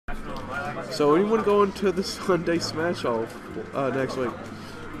So anyone going to the Sunday Smash Off next week?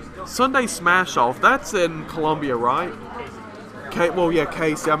 Sunday Smash Off. That's in Columbia, right? Well, yeah,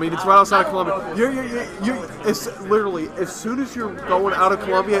 Casey. I mean, it's right outside of Columbia. It's literally, as soon as you're going out of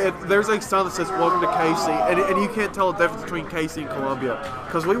Columbia, there's a sign that says "Welcome to Casey," and you can't tell the difference between Casey and Columbia.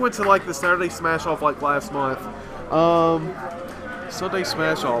 Because we went to like the Saturday Smash Off like last month. Sunday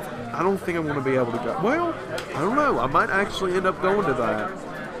Smash Off. I don't think I'm going to be able to go. Well, I don't know. I might actually end up going to that,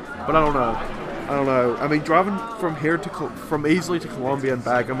 but I don't know. I mean, driving from here from Easley to Columbia and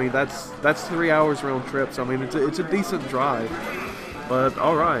back. I mean, that's 3 hours round trip. So I mean, it's a decent drive. But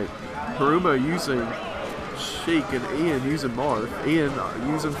all right, Haruma using Sheik and Ian using Marth. Ian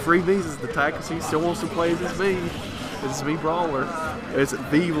using freebies as the tag because he still wants to play as me. It's me brawler. It's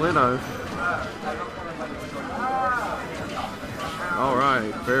the Leno. All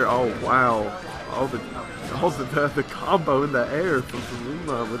right, oh wow, the combo in the air from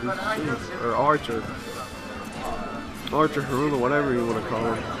Haruma with his Sheik or Archer Haruma, whatever you want to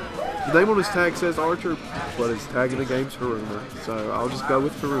call him. The name on his tag says Archer, but his tag in the game's Haruma, so I'll just go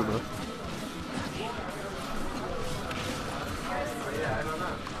with Haruma.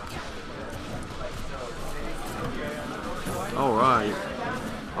 Alright.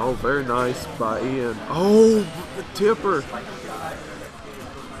 Oh, very nice by Ian. Oh, the tipper!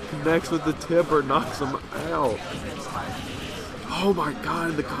 Connects with the tipper, knocks him out. Oh my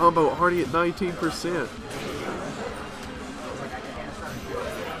god, the combo already at 19%.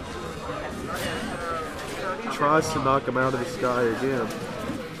 Tries to knock him out of the sky again.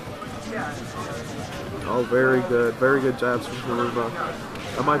 Oh, very good jabs from Haruma.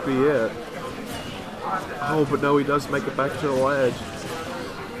 That might be it. Oh, but no, he does make it back to the ledge.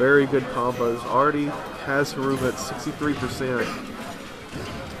 Very good combos. Already has Haruma at 63%.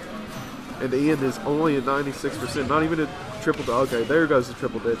 And Ian is only at 96%, not even at triple. Okay, there goes the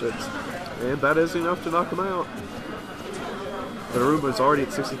triple digits. And that is enough to knock him out. But Haruma is already at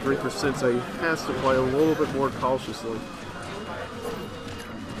 63%, so he has to play a little bit more cautiously.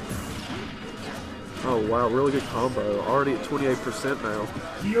 Oh wow, really good combo. Already at 28% now.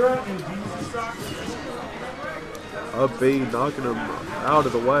 Up B, knocking him out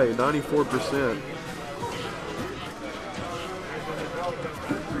of the way, 94%.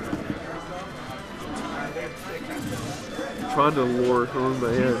 Trying to lure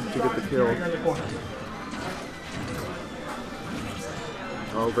Haruma in to get the kill.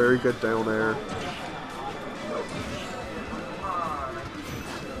 Oh, very good down air.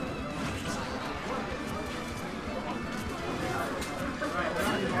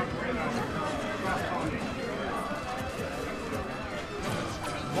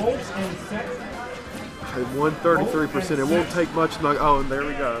 At 133%, it won't take much. Oh, and there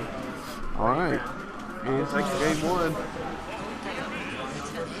we go. All right, Ian takes game one.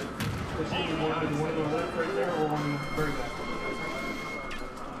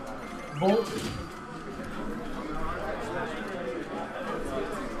 Volt.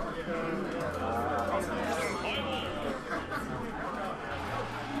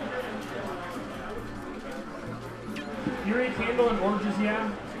 Fury Candle and Oranges, yeah.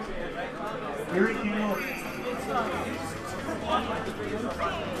 Fury Candle.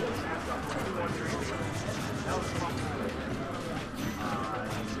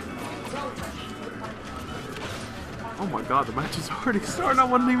 Oh my god, the match is already starting. I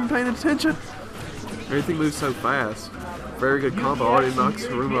wasn't even paying attention. Everything moves so fast. Very good combo. Already knocks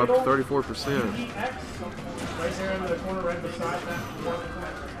Haruma up to 34%. Right there in the corner, right beside that.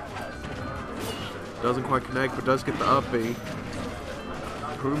 Doesn't quite connect, but does get the up B.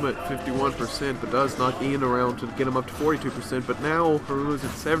 Haruma at 51%, but does knock Ian around to get him up to 42%. But now Haruma's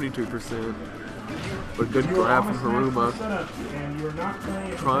at 72%. But good grab from Haruma.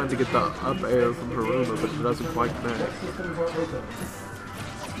 Trying to get the up air from Haruma, but it doesn't quite connect.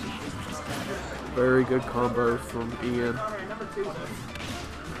 Very good combo from Ian.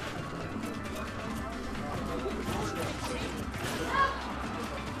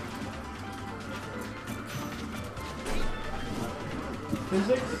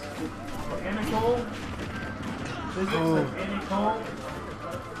 Physics, Anna Cole. Physics of Anna Cole.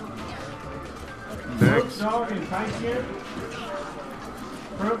 Next. Dog and Tyson.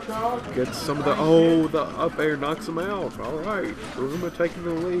 Gets some of the the up air knocks him out. All right, Haruma taking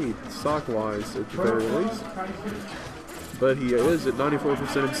the lead, stock-wise at the very least. But he is at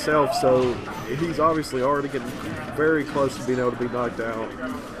 94% himself, so he's obviously already getting very close to being able to be knocked out.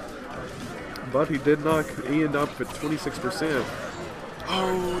 But he did knock Ian up at 26%.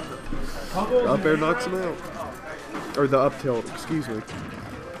 Oh, the up air knocks him out, or the up tilt, excuse me.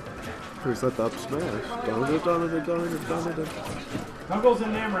 Or is that the up smash? Knuckles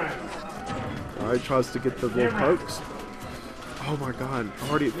and Namrak. Alright, tries to get the little pokes. Oh my god,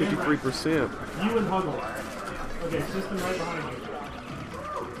 already at 53%. You and Huggle. Okay, system right behind you.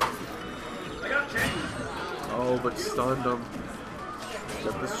 Oh, but stunned him.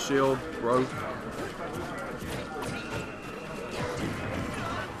 Got the shield broke.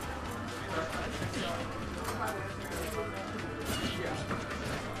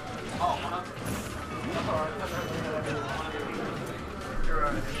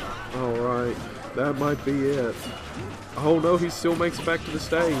 Alright, that might be it. Oh no, he still makes it back to the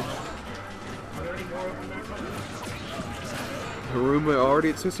stage. Haruma already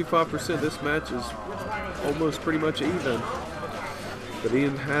at 65%. This match is almost pretty much even. But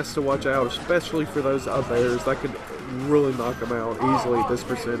Ian has to watch out, especially for those up airs. That could really knock him out easily at this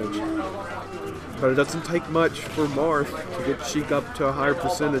percentage. But it doesn't take much for Marth to get Sheik up to a higher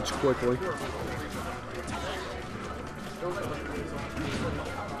percentage quickly.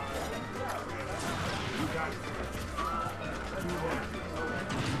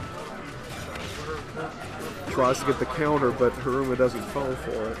 Tries to get the counter, but Haruma doesn't fall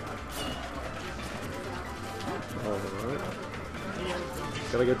for it. Alright.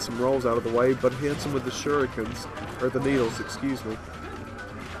 Gotta get some rolls out of the way, but hits him with the shurikens. Or the needles, excuse me.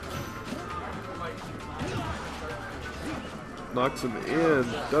 Knocks him in.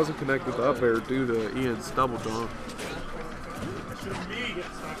 Doesn't connect with the up air due to Ian's double jump.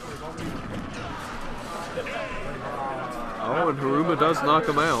 Oh, and Haruma does knock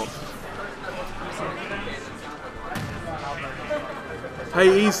him out. Hey,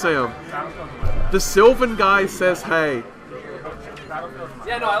 Esam. The Sylvan guy says hey.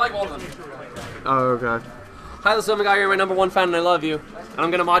 Yeah, no, I like all of them. Oh, okay. Hi, the Sylvan guy. You're my #1 fan, and I love you. And I'm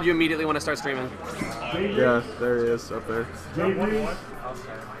gonna mod you immediately when I start streaming. Yeah, there he is up there. Jay Breeze.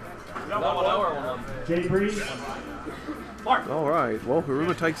 Jay Breeze. Alright, well,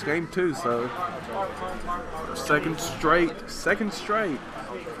 Haruma takes game 2, so second straight, third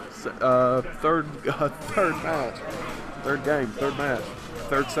match, third game, third match,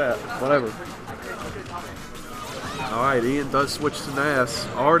 third set, whatever. Alright, Ian does switch to Nas.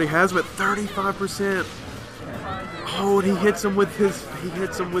 Already has him at 35%. Oh, and he hits him with his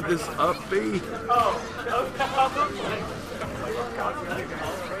up B.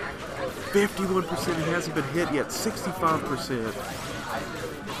 51%, he hasn't been hit yet, 65%.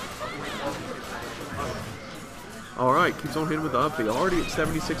 Alright, keeps on hitting with the up B, already at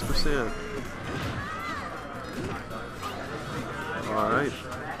 76%. Alright,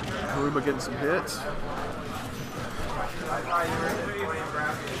 Haruma getting some hits.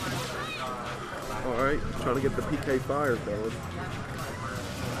 Alright, trying to get the PK fire going.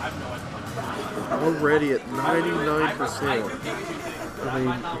 Already at 99%. I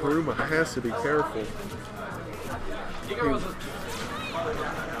mean, Haruma has to be careful.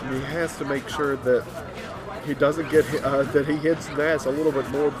 He has to make sure that he doesn't get that he hits Nas a little bit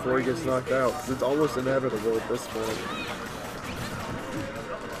more before he gets knocked out, because it's almost inevitable at this point.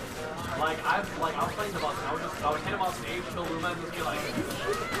 I was playing the boss, and I would hit him off stage, kill Luma, and just be like,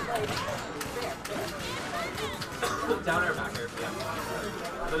 down air, back air, yeah.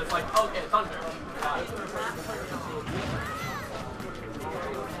 But it's like, okay, thunder.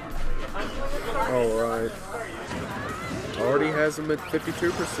 Alright. Already has him at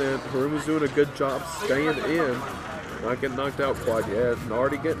 52%. Haruma's doing a good job staying in. Not getting knocked out quite yet. And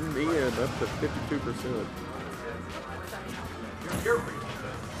already getting in up to 52%.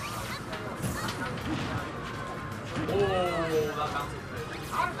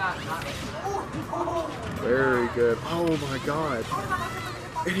 Very good. Oh my god.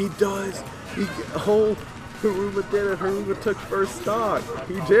 And he does. Haruma did it. Haruma took first stock.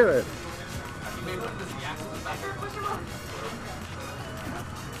 He did it.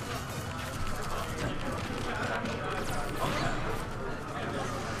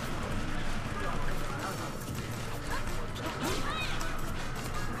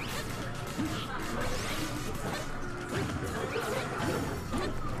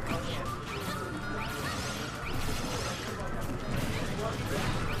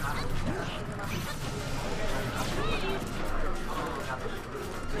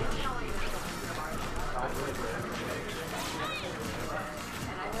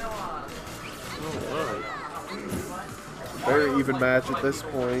 Very even match at this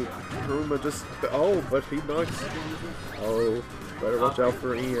point. Haruma just, but he knocks. Oh, better watch out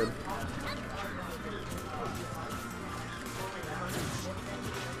for Ian.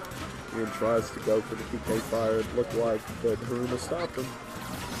 Ian tries to go for the PK fire, it looked like, but Haruma stopped him.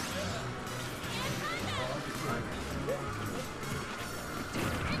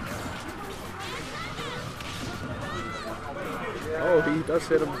 Oh, he does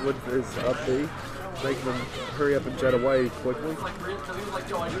hit him with his up B, making him hurry up and jet away quickly.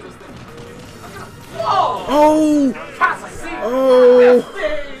 Oh! Oh!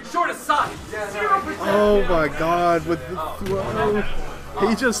 Shortest side. Oh my God! With the throw,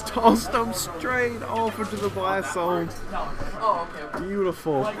 he just tossed him straight off into the blast zone.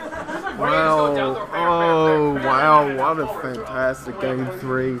 Beautiful. Wow. Oh wow! What a fantastic game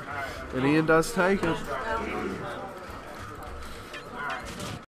 3. And Ian does take it.